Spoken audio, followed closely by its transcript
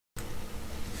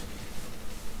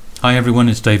Hi everyone,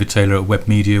 it's David Taylor at Web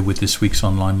Media with this week's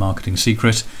online marketing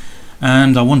secret,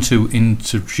 and I want to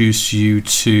introduce you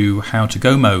to How to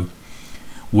Go-Mo,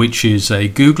 which is a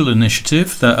Google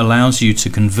initiative that allows you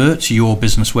to convert your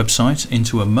business website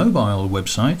into a mobile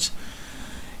website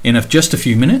in just a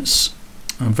few minutes,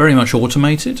 very much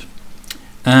automated,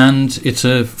 and it's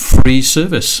a free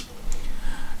service.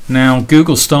 Now,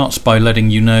 Google starts by letting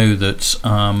you know that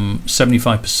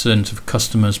 75% of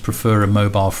customers prefer a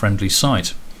mobile-friendly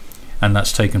site, and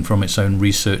that's taken from its own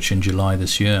research in July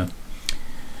this year.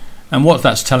 And what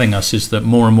that's telling us is that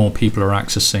more and more people are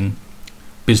accessing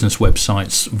business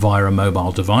websites via a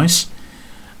mobile device,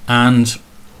 and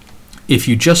if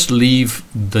you just leave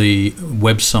the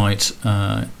website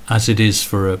as it is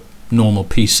for a normal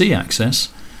PC access,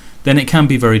 then it can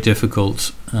be very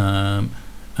difficult and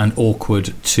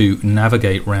awkward to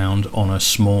navigate round on a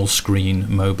small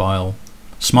screen mobile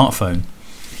smartphone.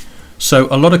 So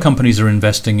a lot of companies are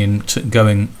investing in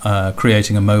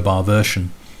creating a mobile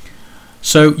version.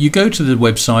 So you go to the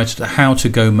website at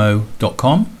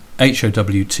howtogomo.com,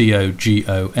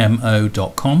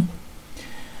 howtogomo.com,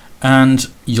 and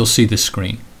you'll see this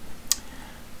screen.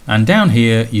 And down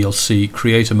here you'll see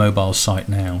create a mobile site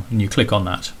now, and you click on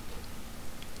that.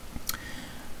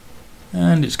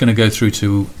 And it's going to go through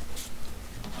to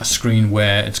a screen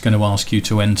where it's going to ask you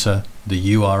to enter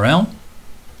the URL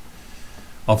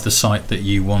of the site that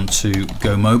you want to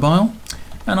go mobile,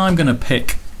 and I'm going to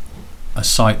pick a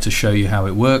site to show you how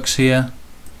it works here,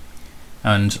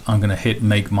 and I'm going to hit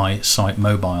make my site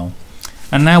mobile.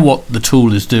 And now what the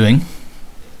tool is doing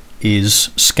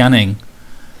is scanning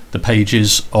the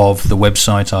pages of the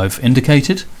website I've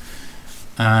indicated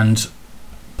and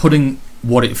putting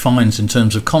what it finds in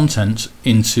terms of content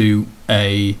into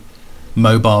a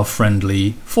mobile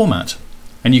friendly format.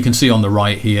 And you can see on the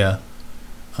right here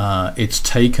it's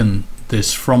taken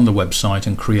this from the website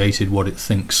and created what it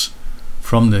thinks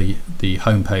from the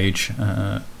home page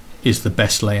is the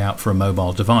best layout for a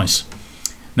mobile device.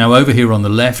 Now over here on the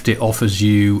left it offers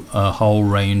you a whole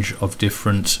range of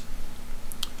different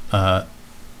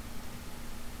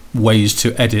ways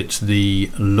to edit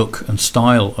the look and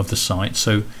style of the site.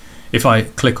 So if I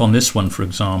click on this one, for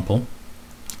example,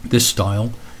 this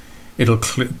style, it'll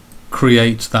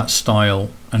create that style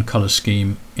and color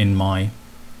scheme in my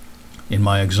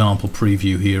example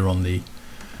preview here on the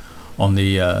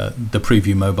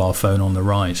preview mobile phone on the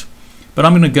right. But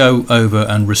I'm going to go over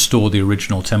and restore the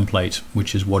original template,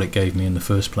 which is what it gave me in the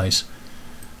first place,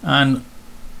 and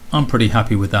I'm pretty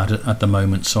happy with that at the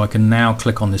moment. So I can now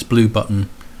click on this blue button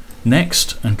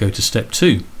next and go to step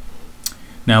 2.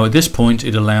 Now at this point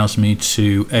it allows me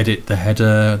to edit the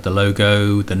header, the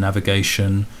logo, the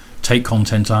navigation, take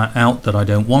content out that I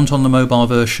don't want on the mobile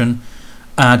version,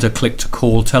 add a click to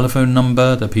call telephone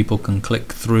number that people can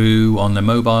click through on their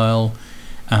mobile,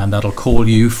 and that'll call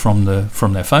you from their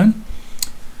phone.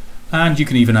 And you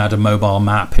can even add a mobile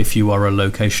map if you are a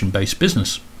location-based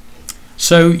business.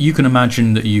 So you can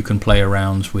imagine that you can play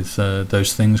around with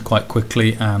those things quite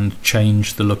quickly and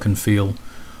change the look and feel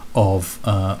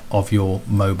of your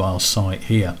mobile site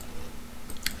here.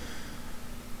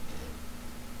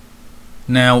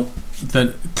 Now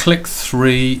click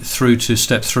through to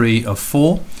step 3 of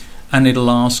 4, and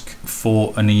it'll ask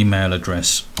for an email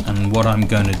address. And what I'm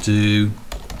going to do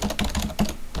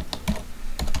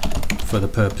for the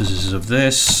purposes of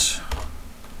this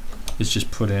is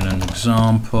just put in an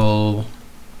example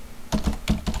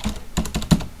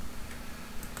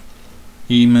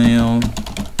email,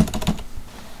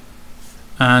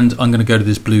 and I'm going to go to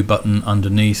this blue button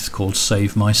underneath called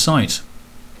Save My Site.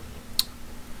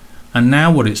 And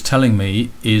now what it's telling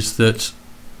me is that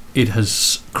it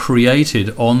has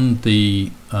created on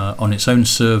its own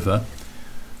server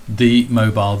the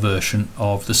mobile version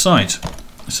of the site.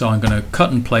 So I'm going to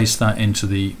cut and paste that into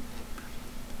the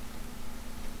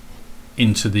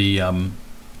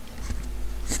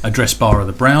address bar of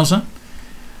the browser,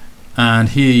 and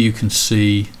here you can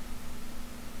see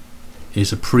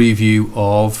is a preview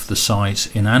of the site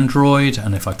in Android,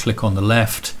 and if I click on the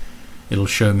left it'll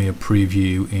show me a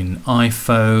preview in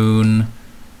iPhone,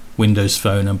 Windows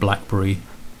Phone and BlackBerry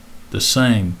the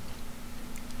same.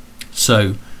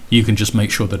 So you can just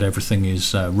make sure that everything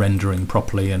is rendering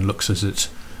properly and looks as it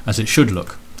should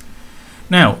look.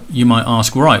 Now you might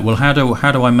ask, right, well how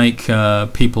do I make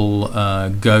people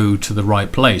go to the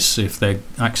right place if they're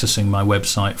accessing my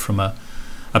website from a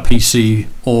PC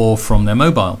or from their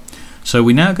mobile? So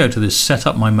we now go to this Set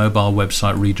Up My Mobile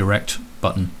Website Redirect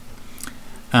button.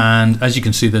 And as you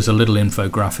can see, there's a little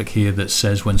infographic here that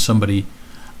says when somebody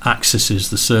accesses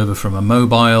the server from a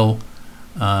mobile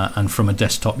and from a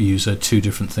desktop user, two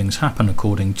different things happen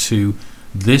according to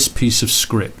this piece of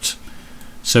script.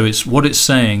 So what it's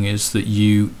saying is that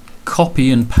you copy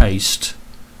and paste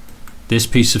this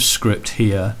piece of script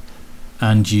here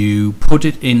and you put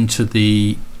it into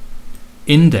the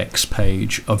index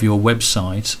page of your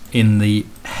website in the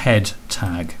head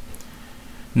tag.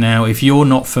 Now, if you're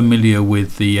not familiar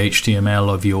with the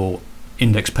HTML of your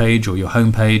index page or your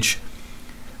home page,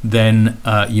 then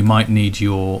you might need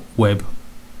your web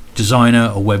designer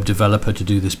or web developer to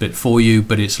do this bit for you,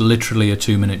 but it's literally a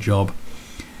 2-minute job.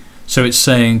 So it's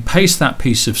saying paste that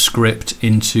piece of script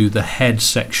into the head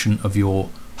section of your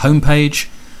home page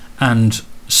and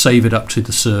save it up to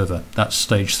the server. That's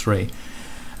stage 3.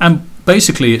 And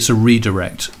basically it's a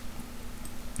redirect.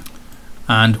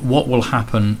 And what will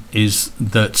happen is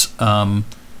that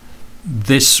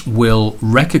this will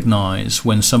recognize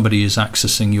when somebody is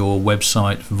accessing your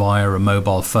website via a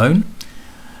mobile phone.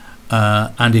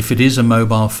 And if it is a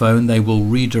mobile phone, they will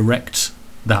redirect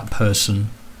that person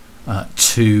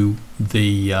to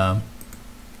the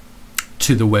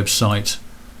website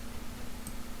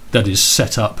that is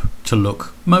set up to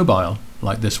look mobile,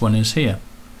 like this one is here.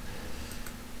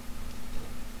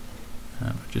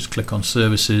 Just click on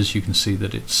services, you can see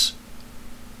that it's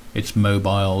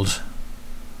mobiled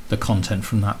the content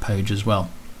from that page as well.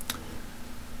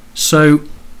 So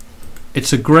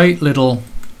it's a great little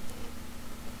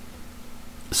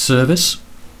service.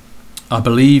 I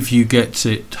believe you get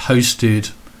it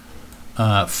hosted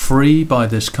free by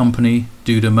this company,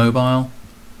 Duda Mobile,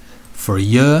 for a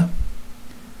year,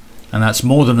 and that's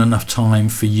more than enough time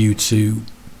for you to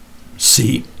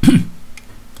see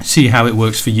see how it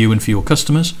works for you and for your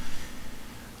customers,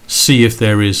 see if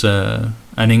there is an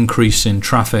increase in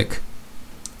traffic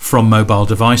from mobile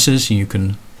devices. You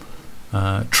can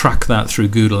track that through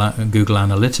Google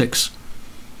Analytics,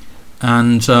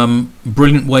 and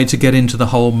brilliant way to get into the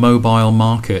whole mobile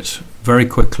market very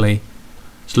quickly.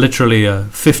 It's literally a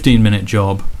 15-minute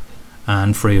job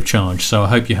and free of charge. So I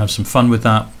hope you have some fun with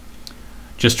that.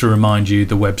 Just to remind you,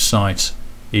 the website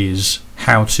is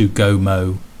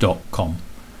howtogomo.com.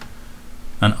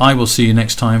 And I will see you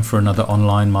next time for another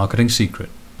online marketing secret.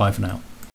 Bye for now.